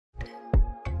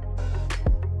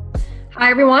Hi,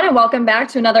 everyone, and welcome back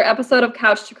to another episode of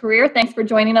Couch to Career. Thanks for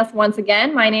joining us once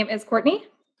again. My name is Courtney.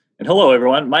 And hello,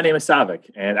 everyone. My name is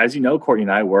Sauvik. And as you know, Courtney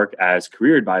and I work as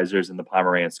career advisors in the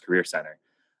Pomerantz Career Center.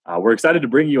 We're excited to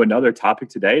bring you another topic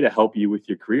today to help you with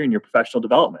your career and your professional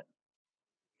development.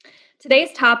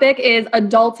 Today's topic is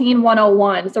Adulting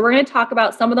 101. So we're going to talk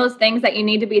about some of those things that you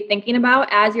need to be thinking about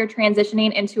as you're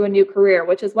transitioning into a new career,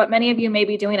 which is what many of you may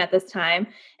be doing at this time.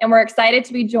 And we're excited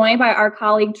to be joined by our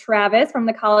colleague, Travis, from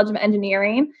the College of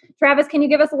Engineering. Travis, can you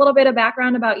give us a little bit of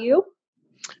background about you?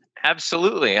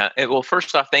 Absolutely. Well,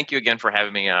 first off, thank you again for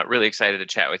having me. Really excited to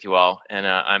chat with you all. And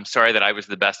I'm sorry that I was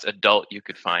the best adult you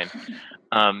could find.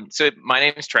 So my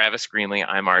name is Travis Greenlee.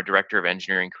 I'm our Director of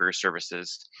Engineering Career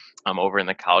Services over in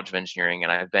the College of Engineering.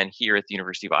 And I've been here at the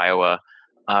University of Iowa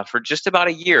for just about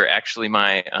a year. Actually,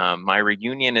 my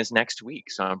reunion is next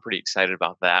week, so I'm pretty excited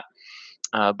about that.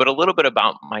 But a little bit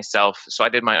about myself. So I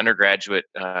did my undergraduate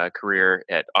career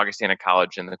at Augustana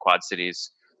College in the Quad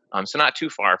Cities. So not too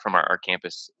far from our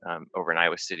campus over in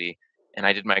Iowa City. And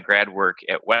I did my grad work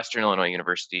at Western Illinois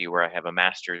University, where I have a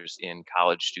master's in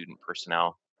college student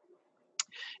personnel.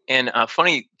 And a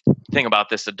funny thing about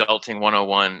this Adulting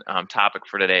 101 topic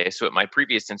for today. So at my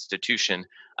previous institution,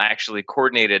 I actually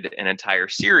coordinated an entire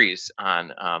series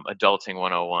on Adulting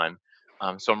 101.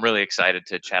 So I'm really excited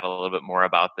to chat a little bit more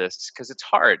about this because it's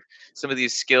hard. Some of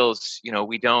these skills, no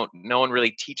one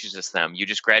really teaches us them. You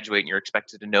just graduate and you're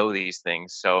expected to know these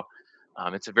things. So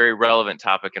it's a very relevant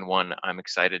topic and one I'm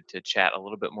excited to chat a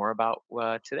little bit more about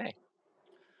today.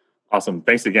 Awesome.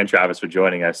 Thanks again, Travis, for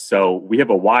joining us. So we have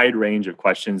a wide range of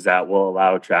questions that will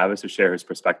allow Travis to share his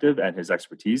perspective and his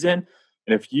expertise in.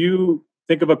 And if you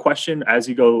think of a question as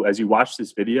you watch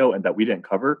this video and that we didn't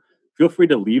cover, feel free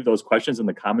to leave those questions in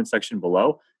the comment section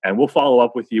below, and we'll follow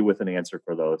up with you with an answer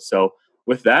for those. So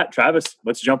with that, Travis,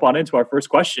 let's jump on into our first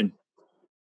question.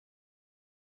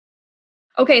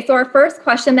 Okay, so our first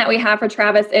question that we have for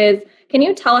Travis is, can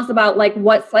you tell us about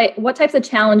what types of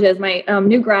challenges might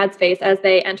new grads face as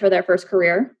they enter their first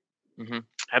career? Mm-hmm.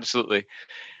 Absolutely.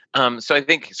 So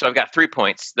I've got 3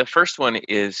 points. The first one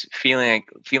is feeling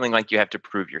like you have to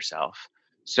prove yourself.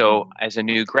 So as a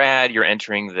new grad, you're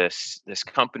entering this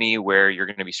company where you're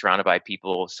going to be surrounded by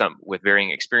people, some with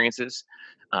varying experiences,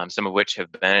 some of which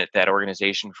have been at that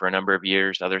organization for a number of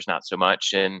years, others not so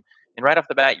much. And right off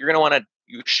the bat, you're going to want to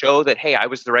show that, hey, I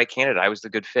was the right candidate, I was the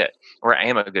good fit, or I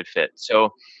am a good fit.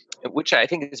 So, which I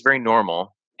think is very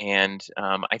normal. And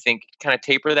I think kind of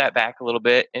taper that back a little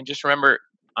bit and just remember,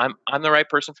 I'm the right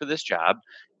person for this job,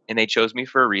 and they chose me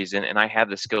for a reason, and I have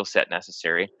the skill set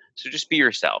necessary. So just be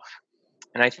yourself.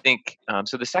 And I think,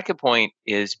 so the second point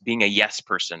is being a yes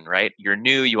person, right? You're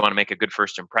new, you want to make a good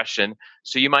first impression.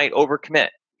 So you might overcommit.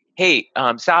 Hey,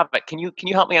 Sauvik, can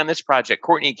you help me on this project?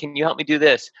 Courtney, can you help me do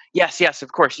this? Yes,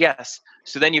 of course, yes.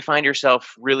 So then you find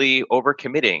yourself really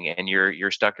overcommitting, and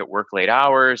you're stuck at work late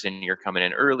hours, and you're coming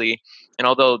in early. And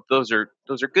although those are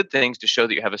good things to show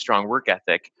that you have a strong work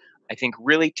ethic, I think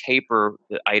really taper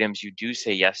the items you do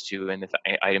say yes to and the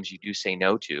items you do say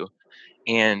no to.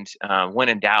 And when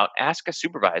in doubt, ask a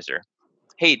supervisor,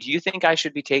 hey, do you think I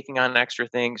should be taking on extra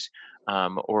things?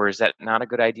 Or is that not a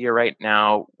good idea right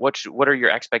now? What are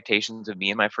your expectations of me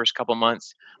in my first couple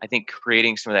months? I think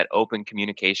creating some of that open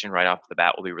communication right off the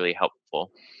bat will be really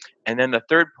helpful. And then the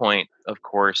third point, of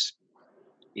course,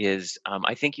 is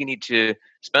I think you need to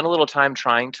spend a little time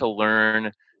trying to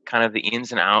learn kind of the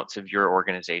ins and outs of your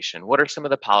organization. What are some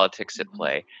of the politics at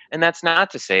play? And that's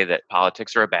not to say that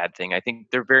politics are a bad thing. I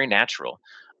think they're very natural.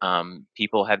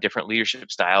 People have different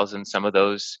leadership styles, and some of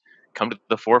those come to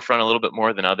the forefront a little bit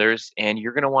more than others. And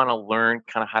you're going to want to learn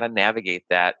kind of how to navigate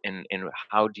that, and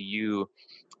how do you,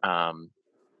 I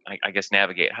guess,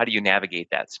 how do you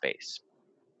navigate that space?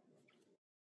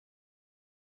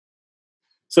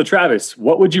 So Travis,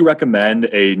 what would you recommend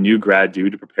a new grad do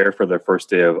to prepare for their first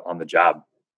day on the job?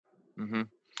 Mm-hmm.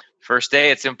 First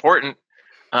day, it's important.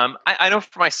 I know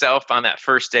for myself on that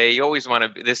first day, you always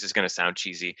want to, this is going to sound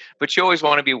cheesy, but you always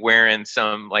want to be wearing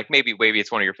some, like maybe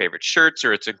it's one of your favorite shirts,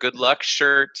 or it's a good luck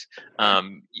shirt.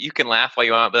 You can laugh while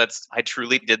you want, but I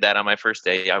truly did that on my first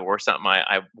day. I wore something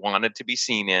I wanted to be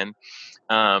seen in.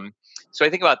 So I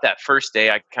think about that first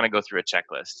day, I kind of go through a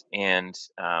checklist. And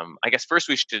I guess first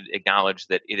we should acknowledge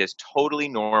that it is totally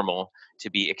normal to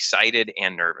be excited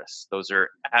and nervous. Those are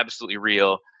absolutely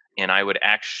real. And I would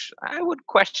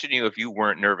question you if you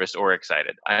weren't nervous or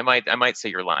excited. I might say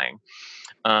you're lying.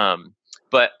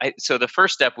 So the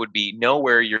first step would be know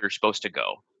where you're supposed to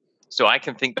go. So I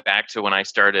can think back to when I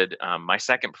started my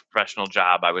second professional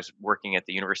job. I was working at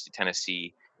the University of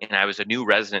Tennessee, and I was a new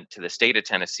resident to the state of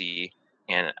Tennessee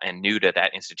and new to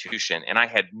that institution. And I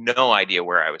had no idea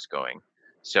where I was going.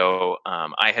 So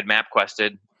I had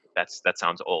MapQuested. That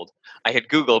sounds old. I had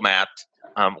Google mapped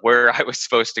where I was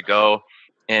supposed to go,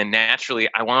 and naturally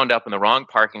I wound up in the wrong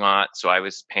parking lot. So I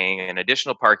was paying an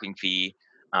additional parking fee,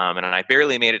 and I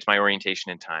barely made it to my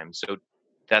orientation in time. So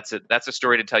that's a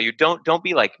story to tell you. Don't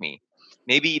be like me.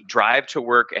 Maybe drive to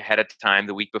work ahead of time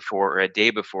the week before or a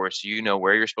day before, so you know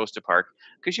where you're supposed to park,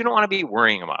 because you don't want to be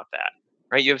worrying about that.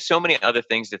 Right? You have so many other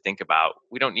things to think about.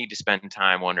 We don't need to spend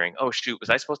time wondering, oh shoot, was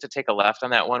I supposed to take a left on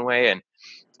that one way?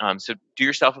 And so do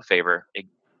yourself a favor,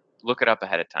 look it up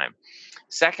ahead of time.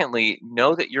 Secondly,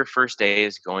 know that your first day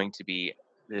is going to be,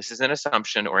 this is an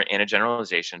assumption or and a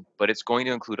generalization, but it's going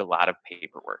to include a lot of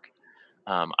paperwork.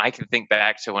 I can think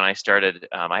back to when I started,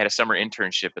 I had a summer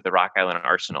internship at the Rock Island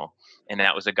Arsenal, and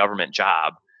that was a government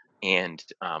job. And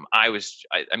I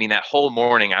mean, that whole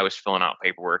morning I was filling out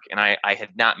paperwork, and I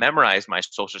had not memorized my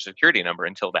social security number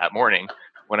until that morning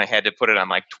when I had to put it on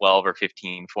like 12 or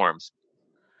 15 forms.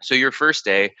 So your first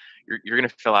day, you're going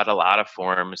to fill out a lot of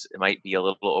forms. It might be a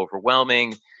little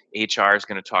overwhelming. HR is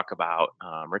going to talk about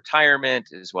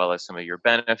retirement as well as some of your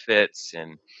benefits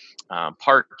and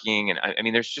parking. And I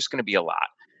mean, there's just going to be a lot.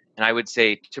 And I would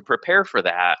say to prepare for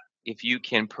that, if you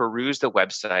can peruse the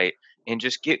website and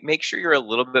just make sure you're a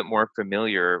little bit more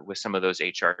familiar with some of those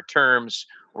HR terms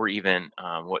or even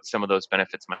what some of those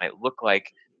benefits might look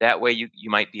like. That way you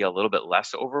might be a little bit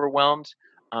less overwhelmed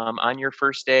on your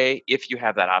first day. If you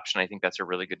have that option, I think that's a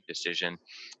really good decision.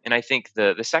 And I think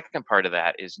the second part of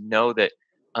that is know that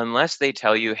unless they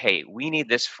tell you, hey, we need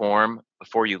this form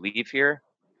before you leave here,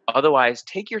 otherwise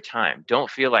take your time. Don't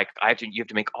feel like you have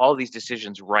to make all these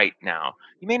decisions right now.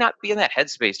 You may not be in that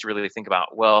headspace to really think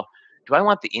about, well, do I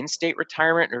want the in-state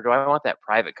retirement or do I want that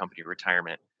private company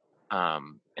retirement?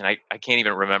 And I can't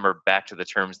even remember back to the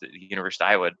terms that the University of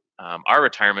Iowa, our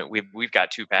retirement, we've got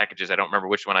two packages. I don't remember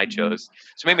which one I chose.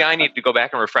 So maybe I need to go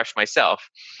back and refresh myself.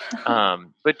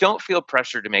 But don't feel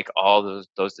pressure to make all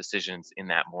those decisions in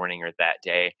that morning or that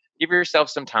day. Give yourself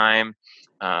some time,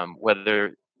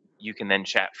 whether you can then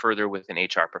chat further with an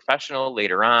HR professional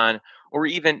later on, or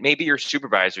even maybe your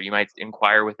supervisor. You might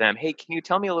inquire with them, hey, can you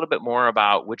tell me a little bit more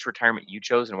about which retirement you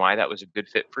chose and why that was a good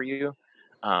fit for you?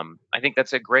 I think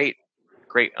that's a great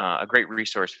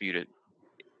resource for you to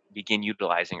begin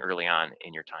utilizing early on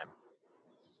in your time.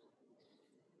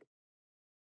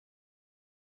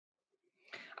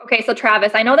 Okay, so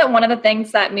Travis, I know that one of the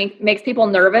things that makes people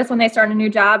nervous when they start a new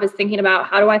job is thinking about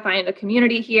how do I find a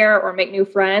community here or make new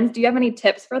friends. Do you have any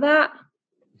tips for that?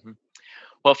 Mhm.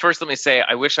 Well, first, let me say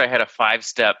I wish I had a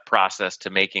 5-step process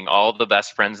to making all the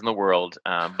best friends in the world,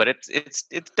 but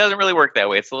it doesn't really work that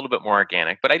way. It's a little bit more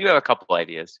organic, but I do have a couple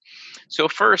ideas. So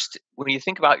first, when you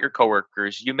think about your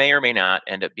coworkers, you may or may not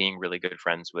end up being really good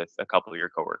friends with a couple of your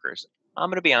coworkers. I'm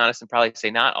going to be honest and probably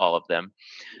say not all of them,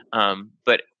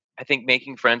 but I think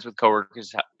making friends with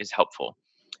coworkers is helpful.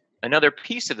 Another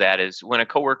piece of that is when a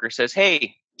coworker says,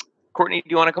 "Hey, Courtney, do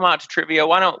you want to come out to trivia?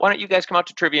 Why don't you guys come out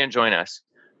to trivia and join us?"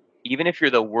 Even if you're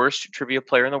the worst trivia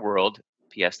player in the world,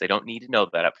 P.S. They don't need to know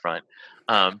that up front.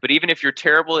 But even if you're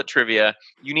terrible at trivia,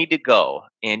 you need to go,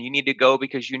 and you need to go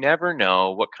because you never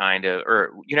know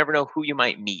or you never know who you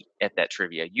might meet at that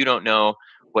trivia. You don't know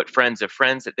what friends of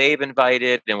friends that they've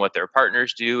invited and what their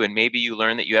partners do, and maybe you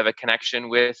learn that you have a connection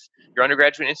with your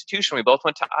undergraduate institution. We both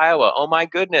went to Iowa. Oh my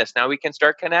goodness! Now we can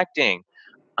start connecting.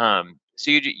 So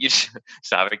you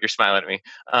Sauvik, you're smiling at me.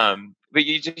 But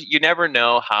you never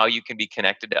know how you can be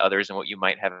connected to others and what you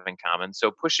might have in common. So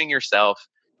pushing yourself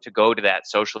to go to that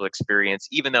social experience,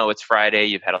 even though it's Friday,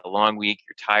 you've had a long week,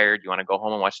 you're tired, you want to go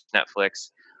home and watch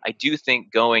Netflix. I do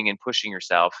think going and pushing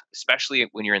yourself, especially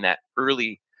when you're in that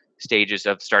early stages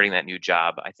of starting that new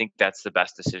job, I think that's the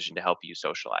best decision to help you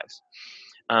socialize.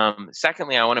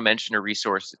 Secondly, I want to mention a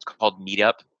resource. It's called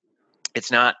Meetup. It's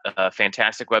not a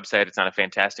fantastic website. It's not a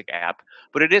fantastic app,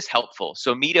 but it is helpful.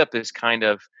 So Meetup is it's kind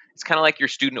of like your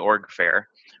student org fair,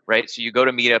 right? So you go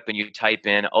to Meetup and you type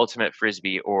in ultimate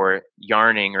frisbee or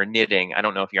yarning or knitting. I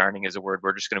don't know if yarning is a word.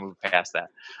 We're just going to move past that.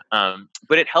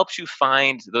 But it helps you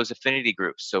find those affinity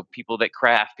groups. So people that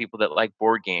craft, people that like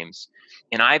board games.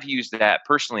 And I've used that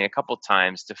personally a couple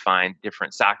times to find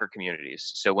different soccer communities.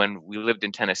 So when we lived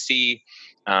in Tennessee,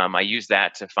 I used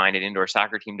that to find an indoor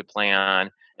soccer team to play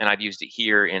on, and I've used it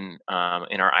here in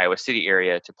our Iowa City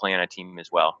area to play on a team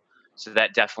as well. So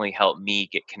that definitely helped me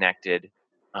get connected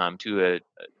to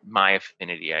my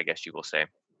affinity, I guess you will say.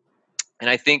 And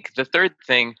I think the third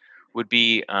thing would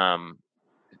be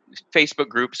Facebook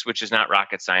groups, which is not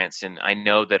rocket science. And I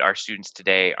know that our students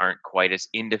today aren't quite as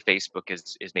into Facebook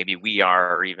as maybe we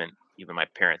are, or even my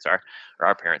parents are, or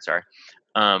our parents are.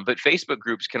 But Facebook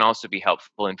groups can also be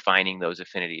helpful in finding those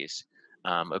affinities.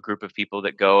 a group of people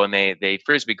that go and they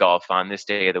frisbee golf on this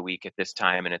day of the week at this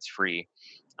time, and it's free.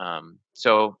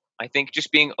 So I think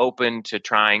just being open to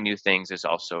trying new things is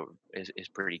also is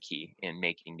pretty key in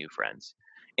making new friends.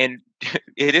 And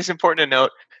it is important to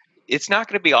note it's not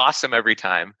going to be awesome every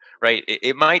time, right?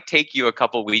 It might take you a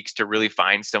couple weeks to really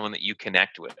find someone that you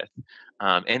connect with,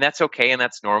 and that's okay and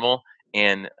that's normal.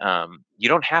 And you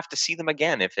don't have to see them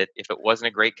again if it wasn't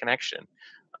a great connection.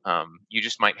 You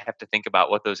just might have to think about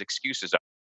what those excuses are.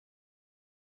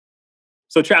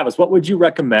 So, Travis, what would you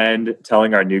recommend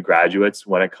telling our new graduates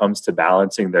when it comes to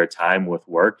balancing their time with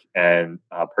work and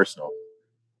personal?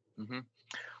 hmm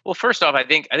Well, first off, I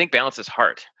think balance is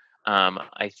hard.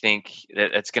 I think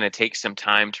that it's going to take some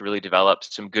time to really develop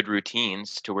some good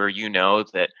routines to where you know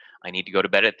that I need to go to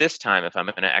bed at this time if I'm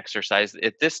going to exercise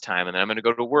at this time, and then I'm going to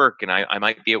go to work, and I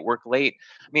might be at work late.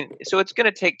 I mean, so it's going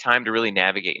to take time to really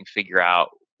navigate and figure out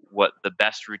what the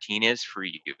best routine is for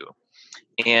you.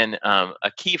 And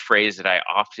a key phrase that I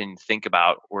often think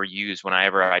about or use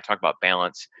whenever I talk about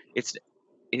balance, it's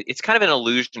it's kind of an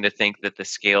illusion to think that the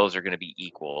scales are going to be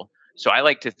equal. So I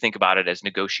like to think about it as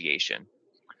negotiation,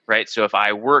 right? So if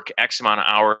I work X amount of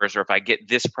hours or if I get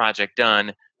this project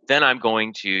done, then I'm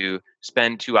going to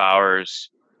spend 2 hours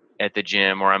at the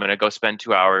gym or I'm going to go spend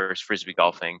 2 hours frisbee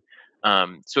golfing.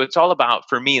 So it's all about,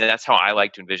 for me, that's how I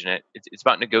like to envision it. It's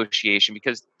about negotiation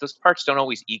because those parts don't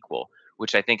always equal,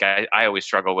 which I think I always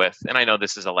struggle with. And I know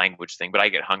this is a language thing, but I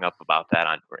get hung up about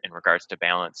that in regards to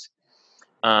balance.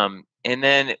 And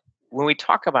then when we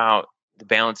talk about the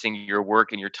balancing your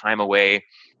work and your time away,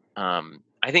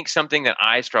 I think something that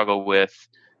I struggle with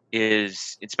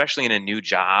is, especially in a new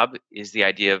job, is the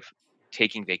idea of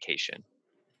taking vacation.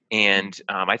 And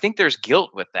I think there's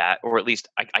guilt with that, or at least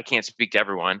I can't speak to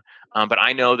everyone, but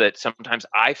I know that sometimes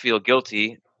I feel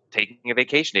guilty taking a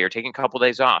vacation day or taking a couple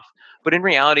days off. But in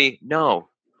reality, no,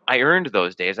 I earned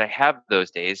those days. I have those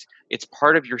days. It's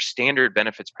part of your standard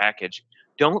benefits package.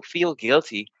 Don't feel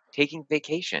guilty taking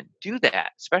vacation. Do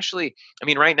that, especially. I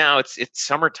mean, right now it's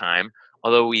summertime,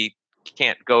 although we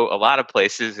can't go a lot of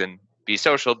places and be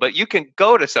social, but you can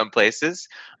go to some places.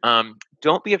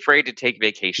 Don't be afraid to take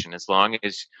vacation as long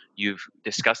as you've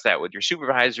discussed that with your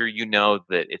supervisor. You know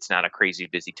that it's not a crazy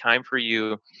busy time for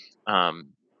you. Um,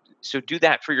 so do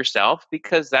that for yourself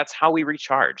because that's how we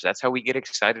recharge. That's how we get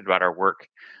excited about our work.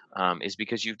 Is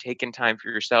because you've taken time for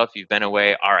yourself. You've been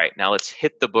away. All right, now let's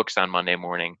hit the books on Monday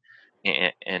morning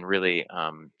and really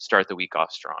start the week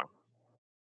off strong.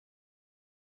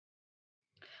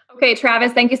 Okay,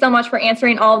 Travis, thank you so much for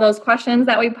answering all of those questions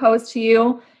that we posed to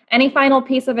you. Any final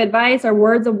piece of advice or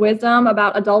words of wisdom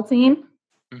about adulting?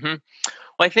 hmm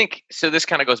Well, I think so. This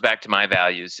kind of goes back to my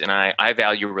values, and I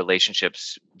value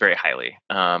relationships very highly.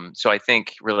 So I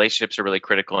think relationships are really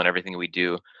critical in everything we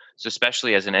do. So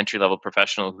especially as an entry level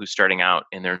professional who's starting out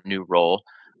in their new role,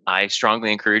 I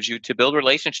strongly encourage you to build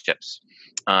relationships.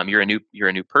 You're a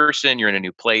new person, you're in a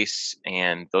new place,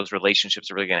 and those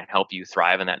relationships are really going to help you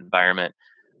thrive in that environment.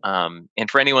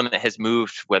 And for anyone that has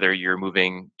moved, whether you're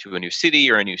moving to a new city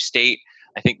or a new state,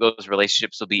 I think those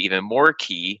relationships will be even more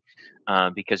key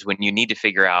because when you need to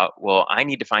figure out, well, I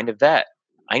need to find a vet.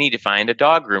 I need to find a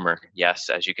dog groomer. Yes,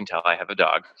 as you can tell, I have a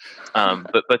dog.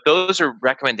 But those are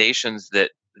recommendations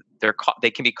that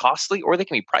they can be costly or they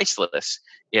can be priceless.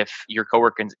 If your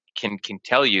coworker can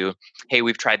tell you, hey,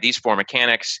 we've tried these four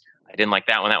mechanics. I didn't like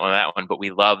that one, but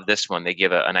we love this one. They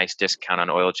give a nice discount on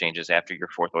oil changes after your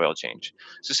fourth oil change.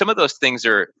 So some of those things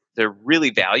they're really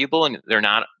valuable, and they're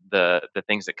not the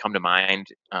things that come to mind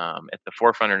at the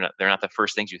forefront. They're not the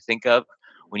first things you think of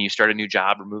when you start a new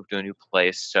job or move to a new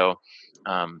place. So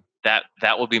that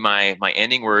will be my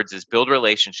ending words: is build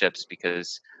relationships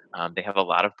because they have a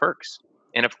lot of perks,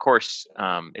 and of course,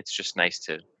 it's just nice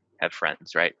to have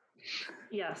friends, right?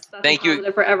 Yes, that's a Thank you.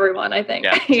 positive for everyone, I think.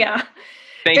 Yeah. Yeah.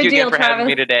 Thank Good you again deal, for having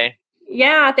me Travis. today.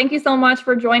 Yeah, thank you so much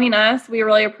for joining us. We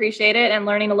really appreciate it and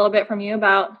learning a little bit from you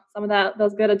about some of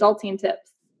those good adulting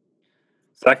tips.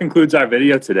 So that concludes our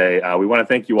video today. We want to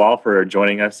thank you all for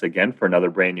joining us again for another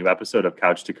brand new episode of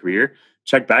Couch to Career.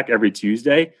 Check back every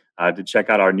Tuesday to check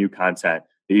out our new content.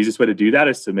 The easiest way to do that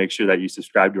is to make sure that you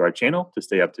subscribe to our channel to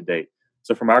stay up to date.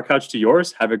 So from our couch to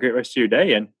yours, have a great rest of your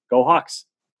day and go Hawks.